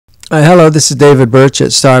Hello, this is David Birch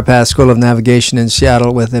at Star Path School of Navigation in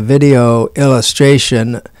Seattle with a video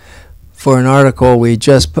illustration for an article we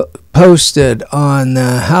just posted on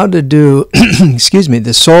how to do excuse me,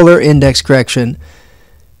 the solar index correction,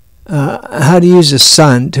 how to use the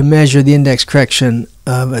sun to measure the index correction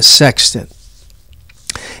of a sextant.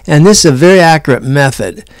 And this is a very accurate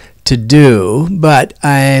method to do, but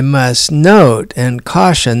I must note and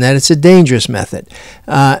caution that it's a dangerous method.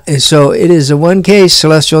 So it is a one case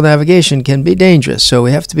celestial navigation can be dangerous. So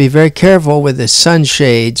we have to be very careful with the sun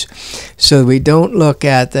shades so we don't look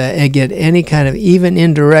at and get any kind of even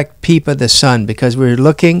indirect peep of the sun, because we're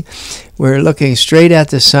looking straight at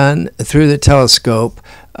the sun through the telescope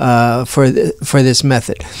for this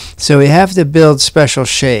method. So we have to build special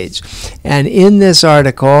shades. And in this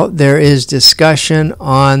article, there is discussion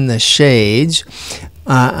on the shades,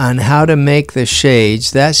 on how to make the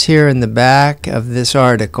shades. That's here in the back of this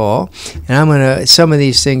article. And some of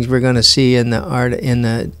these things we're going to see in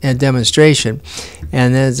the demonstration.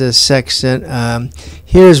 And there's a sextant.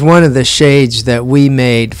 Here's one of the shades that we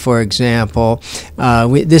made, for example.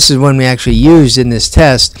 This is one we actually used in this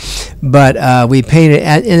test, but we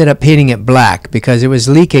ended up painting it black because it was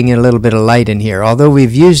leaking a little bit of light in here. Although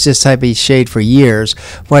we've used this type of shade for years,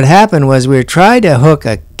 what happened was we tried to hook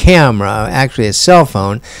a camera, actually a cell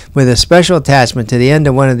phone, with a special attachment to the end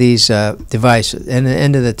of one of these devices, and the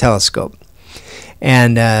end of the telescope.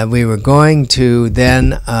 And we were going to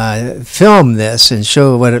then film this and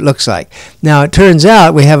show what it looks like. Now, it turns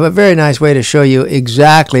out we have a very nice way to show you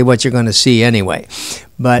exactly what you're going to see anyway.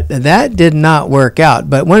 But that did not work out.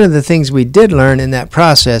 But one of the things we did learn in that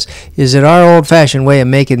process is that our old-fashioned way of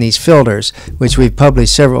making these filters, which we've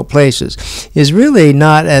published several places, is really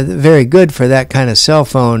not very good for that kind of cell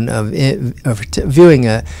phone of viewing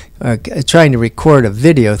trying to record a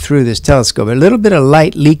video through this telescope. A little bit of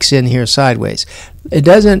light leaks in here sideways. It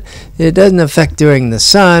doesn't affect during the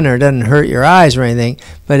sun, or it doesn't hurt your eyes or anything,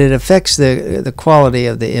 but it affects the quality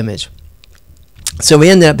of the image. So we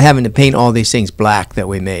ended up having to paint all these things black that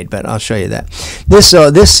we made, but I'll show you that. This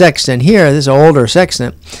sextant here, this is an older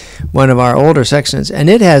sextant, one of our older sextants, and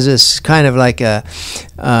it has this kind of like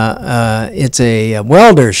it's a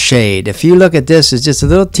welder's shade. If you look at this, it's just a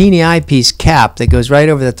little teeny eyepiece cap that goes right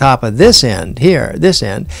over the top of this end here, this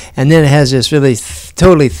end, and then it has this really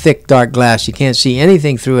totally thick dark glass. You can't see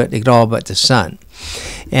anything through it at all but the sun.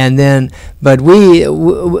 And then, but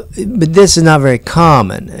this is not very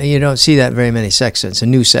common. You don't see that very many sextants,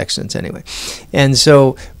 new sextants anyway. And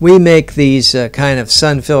so we make these kind of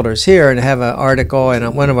sun filters here, and have an article,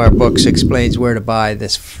 and one of our books explains where to buy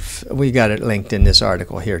this. We got it linked in this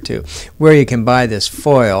article here too, where you can buy this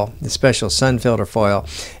foil, the special sun filter foil,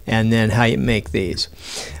 and then how you make these.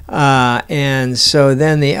 And so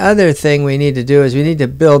then the other thing we need to do is we need to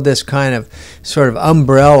build this kind of sort of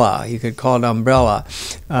umbrella. You could call it umbrella.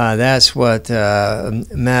 That's what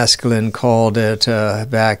Maskelyne called it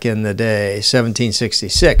back in the day,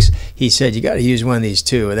 1766. He said you got to use one of these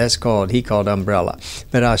too. He called umbrella.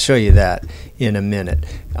 But I'll show you that in a minute.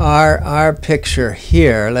 Our picture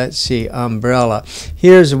here, let's see, umbrella.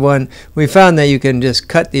 Here's one. We found that you can just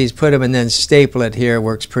cut these, put them, and then staple it here.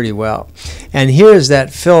 Works pretty well. And here's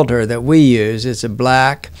that filter that we use. It's a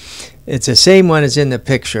black. It's the same one as in the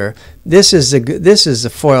picture. This is the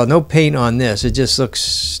foil. No paint on this. It just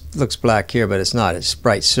looks black here, but it's not. It's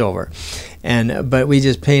bright silver. But we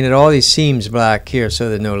just painted all these seams black here so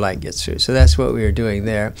that no light gets through. So that's what we were doing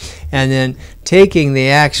there. And then taking the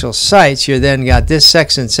actual sights, you then got this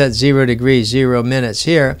sextant set 0 degrees, 0 minutes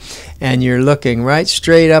here, and you're looking right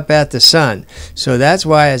straight up at the sun. So that's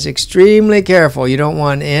why it's extremely careful. You don't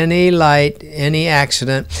want any light, any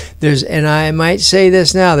accident. And I might say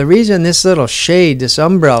this now, the reason this little shade, this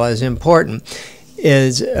umbrella, is important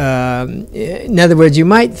is, in other words, you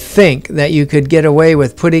might think that you could get away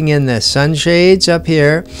with putting in the sun shades up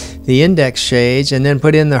here, the index shades, and then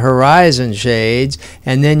put in the horizon shades,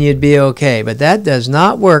 and then you'd be okay. But that does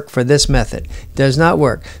not work for this method. It does not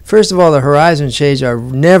work. First of all, the horizon shades are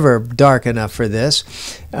never dark enough for this,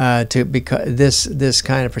 this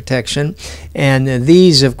kind of protection, and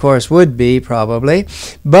these, of course, would be probably.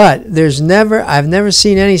 But I've never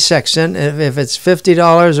seen any sextant, if it's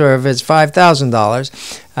 $50 or if it's $5,000.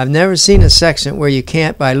 I've never seen a sextant where you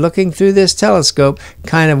can't, by looking through this telescope,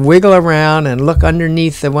 kind of wiggle around and look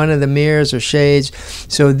underneath one of the mirrors or shades.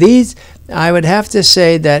 So these, I would have to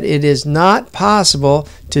say that it is not possible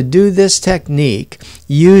to do this technique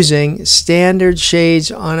using standard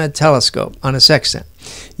shades on a telescope, on a sextant.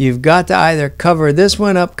 You've got to either cover this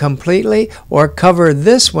one up completely or cover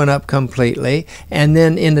this one up completely, and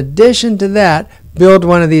then in addition to that, build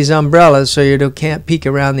one of these umbrellas so you can't peek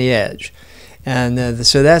around the edge. And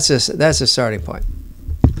so that's a starting point.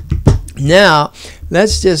 Now,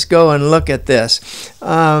 let's just go and look at this.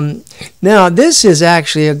 Now, this is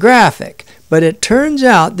actually a graphic, but it turns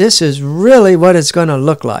out this is really what it's going to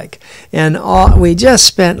look like. And we just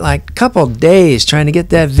spent like a couple days trying to get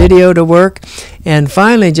that video to work, and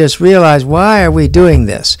finally just realized, why are we doing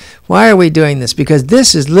this? Why are we doing this? Because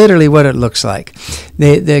this is literally what it looks like.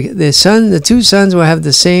 The two suns will have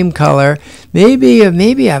the same color, maybe a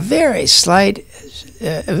very slight,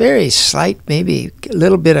 maybe a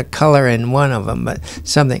little bit of color in one of them, but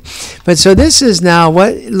something. But so this is now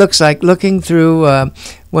what it looks like looking through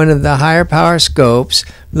one of the higher power scopes,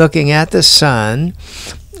 looking at the sun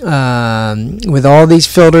with all these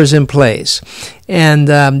filters in place. And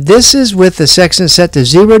this is with the sextant set to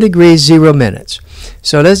 0 degrees, 0 minutes.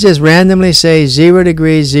 So let's just randomly say 0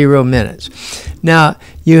 degrees, 0 minutes. Now,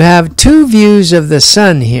 you have two views of the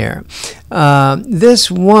sun here. This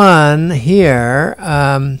one here,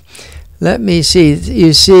 let me see.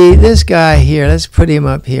 You see this guy here. Let's put him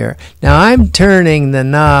up here. Now, I'm turning the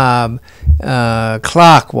knob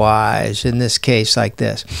clockwise in this case like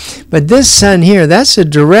this. But this sun here, that's a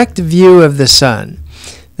direct view of the sun.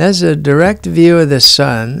 That's a direct view of the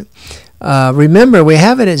sun. Remember, we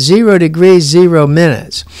have it at 0 degrees, 0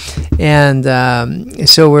 minutes. And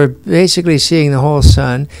so we're basically seeing the whole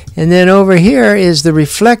sun. And then over here is the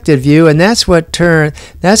reflected view, and that's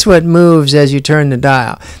what moves as you turn the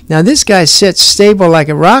dial. Now this guy sits stable like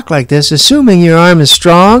a rock like this, assuming your arm is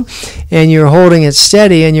strong and you're holding it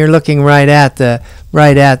steady and you're looking right at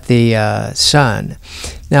the sun.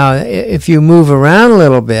 Now, if you move around a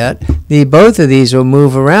little bit, both of these will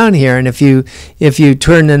move around here, and if you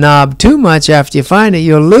turn the knob too much after you find it,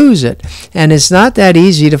 you'll lose it. And it's not that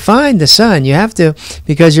easy to find the sun. You have to,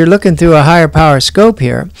 because you're looking through a higher power scope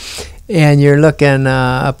here, and you're looking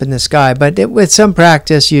up in the sky. But with some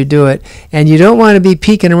practice, you do it, and you don't want to be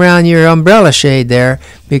peeking around your umbrella shade there,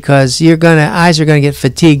 because eyes are going to get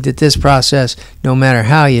fatigued at this process, no matter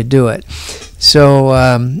how you do it.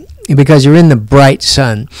 So, because you're in the bright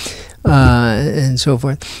sun and so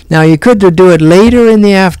forth. Now, you could do it later in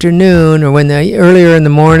the afternoon, or earlier in the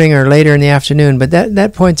morning, or later in the afternoon, but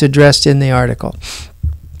that point's addressed in the article.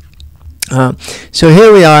 So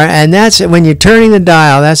here we are, and that's when you're turning the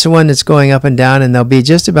dial. That's the one that's going up and down, and they'll be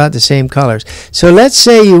just about the same colors. So let's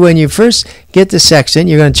say when you first get the sextant,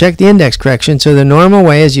 you're going to check the index correction. So the normal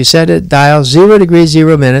way is you set a dial 0 degrees,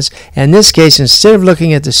 0 minutes. In this case, instead of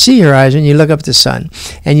looking at the sea horizon, you look up at the sun,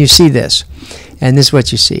 and you see this. And this is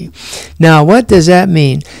what you see. Now, what does that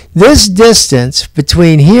mean? This distance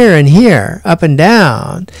between here and here, up and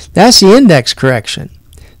down, that's the index correction.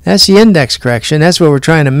 That's the index correction. That's what we're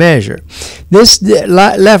trying to measure. This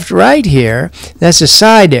left-right here, that's a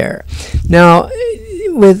side error. Now,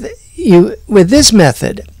 with this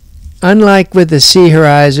method, unlike with the sea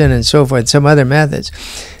horizon and so forth, some other methods,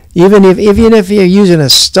 even if you're using a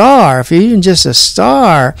star, if you're using just a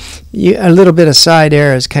star, a little bit of side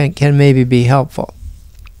errors can maybe be helpful.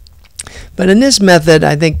 But in this method,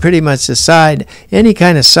 I think pretty much any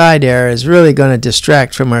kind of side error is really going to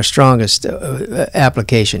distract from our strongest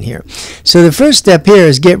application here. So the first step here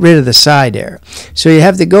is get rid of the side error. So you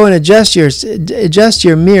have to go and adjust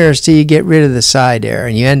your mirrors till you get rid of the side error,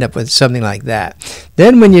 and you end up with something like that.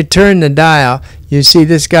 Then when you turn the dial, you see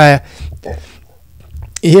this guy.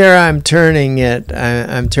 Here I'm turning it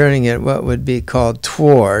what would be called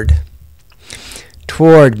toward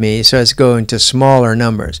me, so it's going to smaller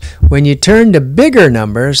numbers. When you turn to bigger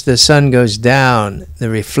numbers, the sun goes down. The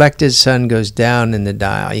reflected sun goes down in the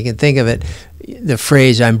dial. You can think of it, the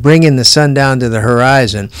phrase, I'm bringing the sun down to the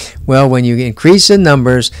horizon. Well, when you increase the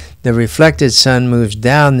numbers, the reflected sun moves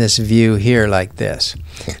down this view here like this.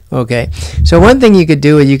 Okay, so one thing you could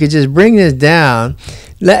do is you could just bring this down.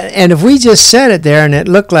 And if we just set it there and it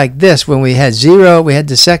looked like this when we had 0, we had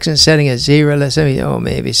the sextant setting at 0. Let's say,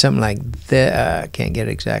 maybe something like that. I can't get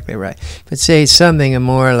it exactly right. But say something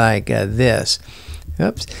more like this.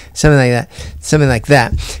 Oops, something like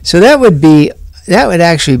that. So that would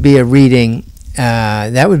actually be a reading.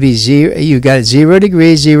 That would be 0. You got it 0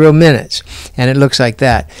 degrees, 0 minutes, and it looks like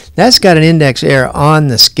that. That's got an index error on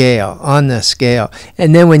the scale.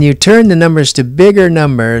 And then when you turn the numbers to bigger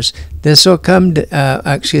numbers, this will come.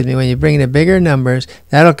 When you bring it to bigger numbers,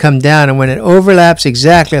 that'll come down, and when it overlaps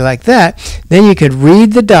exactly like that, then you could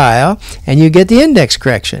read the dial and you get the index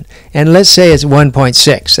correction. And let's say it's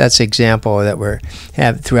 1.6. That's the example that we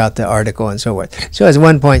have throughout the article and so forth. So it's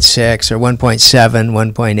 1.6 or 1.7,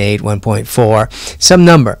 1.8, 1.4, some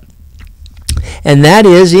number. And that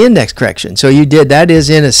is the index correction. So that is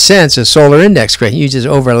in a sense a solar index correction. You just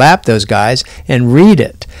overlap those guys and read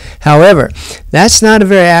it. However, that's not a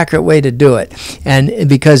very accurate way to do it. And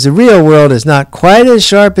because the real world is not quite as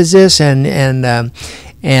sharp as this, and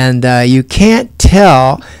you can't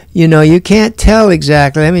tell, you can't tell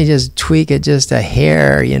exactly. Let me just tweak it just a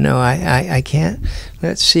hair, I can't.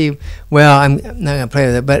 Let's see. Well, I'm not going to play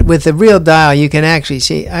with it. But with the real dial, you can actually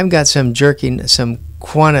see I've got some jerking, some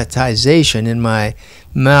quantization in my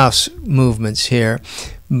mouse movements here.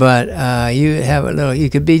 But you have a little, you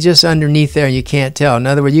could be just underneath there and you can't tell. In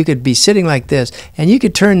other words, you could be sitting like this and you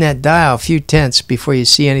could turn that dial a few tenths before you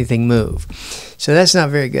see anything move. So that's not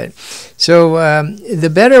very good. So the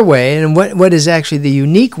better way, and what is actually the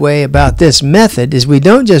unique way about this method, is we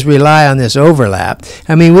don't just rely on this overlap.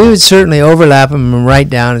 I mean, we would certainly overlap them and write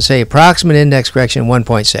down and say approximate index correction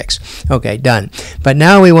 1.6. Okay, done. But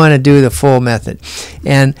now we want to do the full method.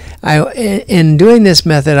 And in doing this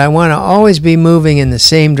method, I want to always be moving in the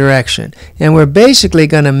same direction. And we're basically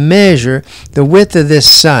going to measure the width of this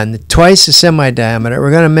sun, twice the semi-diameter. We're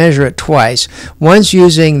going to measure it twice, once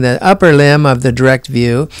using the upper limb of the direct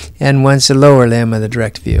view and once the lower limb of the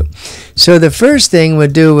direct view. So the first thing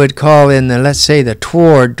would call in the, let's say, the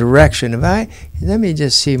toward direction. Let me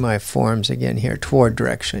just see my forms again here. Toward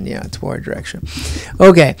direction. Yeah, toward direction.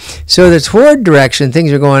 Okay, so the toward direction,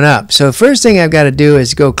 things are going up. So the first thing I've got to do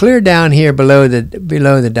is go clear down here below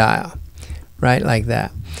the dial, right, like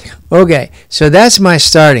that. Okay, so that's my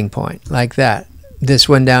starting point, like that. This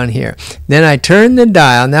one down here. Then I turn the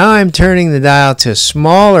dial. Now I'm turning the dial to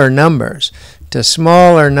smaller numbers,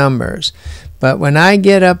 But when I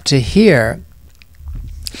get up to here,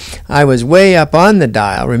 I was way up on the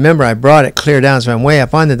dial. Remember, I brought it clear down, so I'm way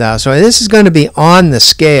up on the dial. So this is going to be on the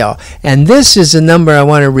scale. And this is the number I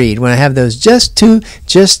want to read. When I have those just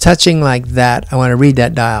touching like that, I want to read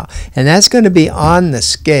that dial. And that's going to be on the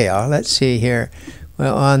scale. Let's see here.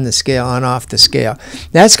 Well, on the scale, on off the scale.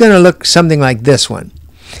 That's going to look something like this one.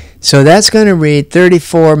 So that's going to read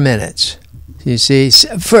 34 minutes. You see,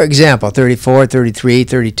 for example, 34, 33,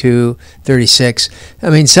 32, 36. I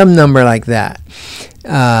mean, some number like that.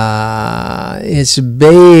 It's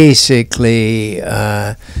basically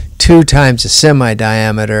 2 times the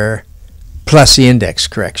semi-diameter plus the index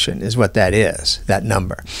correction is what that is, that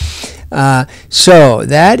number. So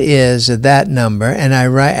that is that number, and I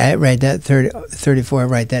write that 34, I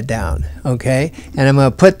write that down, okay? And I'm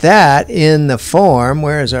going to put that in the form.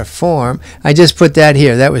 Where is our form? I just put that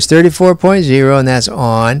here. That was 34.0, and that's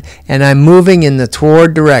on, and I'm moving in the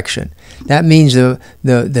toward direction. That means the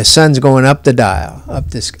sun's going up the dial, up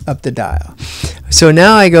the dial. So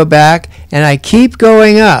now I go back, and I keep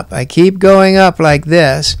going up. I keep going up like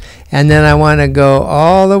this, and then I want to go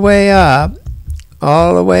all the way up,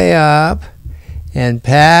 and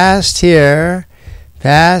past here,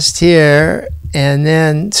 and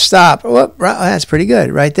then stop. Whoop, that's pretty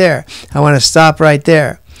good, right there. I want to stop right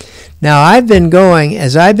there. Now as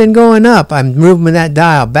I've been going up, I'm moving that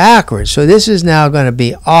dial backwards. So this is now going to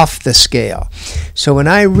be off the scale. So when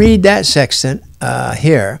I read that sextant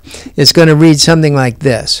here, it's going to read something like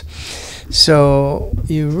this. So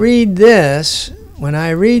you read this. When I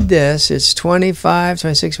read this, it's 25,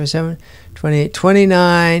 26, 27, 28,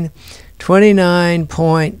 29,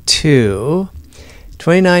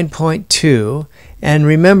 29.2. And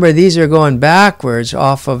remember, these are going backwards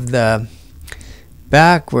off the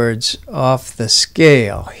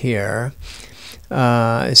scale here.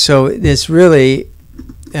 So it's really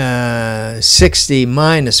 60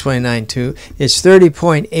 minus 29.2. It's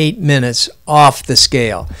 30.8 minutes off the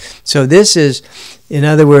scale. So this is, in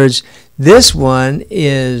other words, this one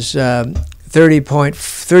is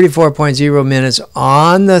 34.0 minutes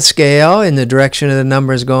on the scale in the direction of the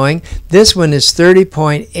numbers going. This one is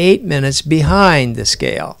 30.8 minutes behind the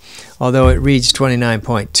scale, although it reads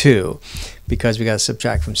 29.2 because we got to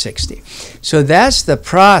subtract from 60. So that's the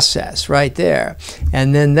process right there.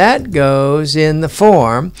 And then that goes in the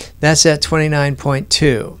form. That's at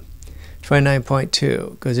 29.2.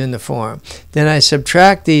 29.2 goes in the form. Then I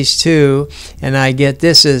subtract these two, and I get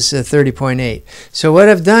this as 30.8. So what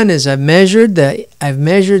I've done is I've measured 2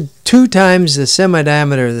 times the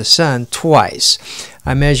semi-diameter of the sun twice.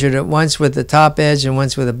 I measured it once with the top edge and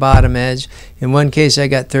once with the bottom edge. In one case I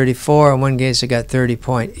got 34, in one case I got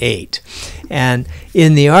 30.8. And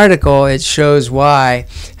in the article it shows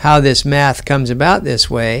how this math comes about this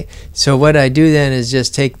way. So what I do then is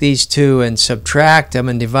just take these two and subtract them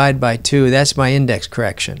and divide by 2. That's my index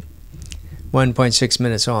correction. 1.6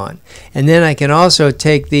 minutes on. And then I can also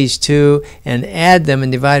take these two and add them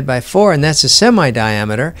and divide by 4, and that's a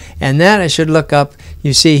semi-diameter. And that I should look up.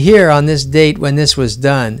 You see here on this date when this was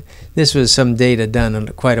done, This was some data done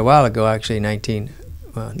quite a while ago, actually,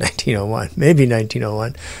 1901, maybe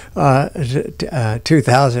 1901,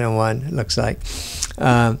 2001, looks like.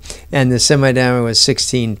 And the semi-diameter was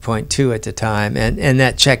 16.2 at the time, and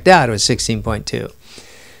that checked out. It was 16.2.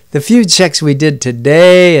 The few checks we did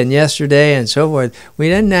today and yesterday and so forth, we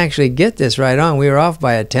didn't actually get this right on. We were off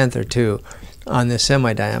by a tenth or two on the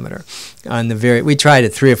semi-diameter. We tried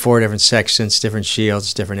it 3 or 4 different sextants, different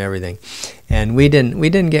shields, different everything, and we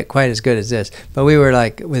didn't get quite as good as this, but we were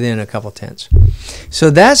like within a couple tenths. So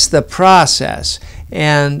that's the process.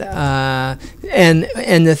 And the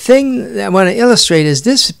thing that I want to illustrate is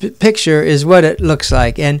this picture is what it looks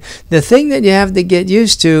like. And the thing that you have to get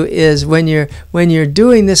used to is when you're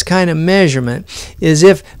doing this kind of measurement is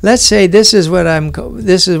if, let's say, this is what I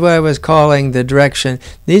was calling the direction.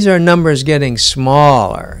 These are numbers getting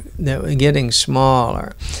smaller. They're getting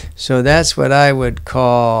smaller. So that's what I would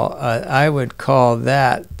call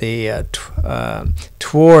that the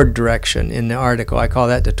toward direction in the article. I call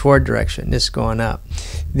that the toward direction. This is going up.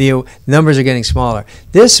 The numbers are getting smaller.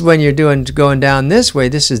 This, when you're going down this way,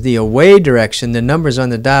 this is the away direction. The numbers on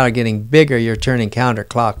the dial are getting bigger. You're turning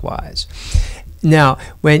counterclockwise. Now,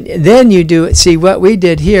 then you do, see what we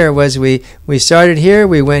did here was we started here,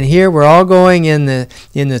 we went here, we're all going in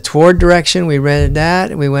the toward direction. We read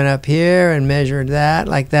that, we went up here and measured that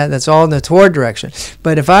like that. That's all in the toward direction.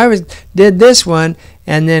 But if I did this one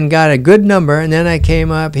and then got a good number, and then I came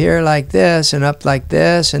up here like this and up like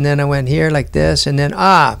this, and then I went here like this, and then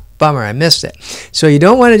bummer, I missed it. So you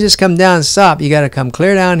don't want to just come down and stop. You got to come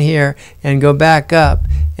clear down here and go back up,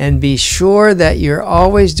 and be sure that you're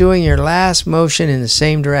always doing your last motion in the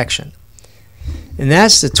same direction. And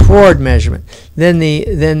that's the toward measurement. Then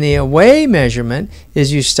the away measurement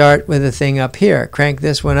is you start with the thing up here. Crank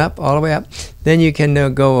this one up, all the way up. Then you can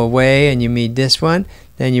go away and you meet this one.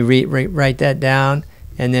 Then you write that down,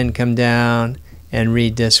 and then come down and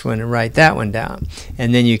read this one and write that one down.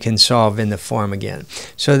 And then you can solve in the form again.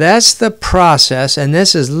 So that's the process, and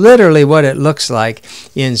this is literally what it looks like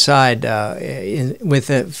inside with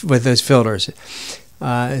those filters.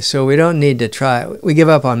 So we don't need to try. We give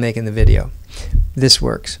up on making the video. This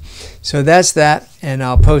works. So that's that, and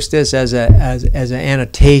I'll post this as an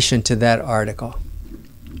annotation to that article.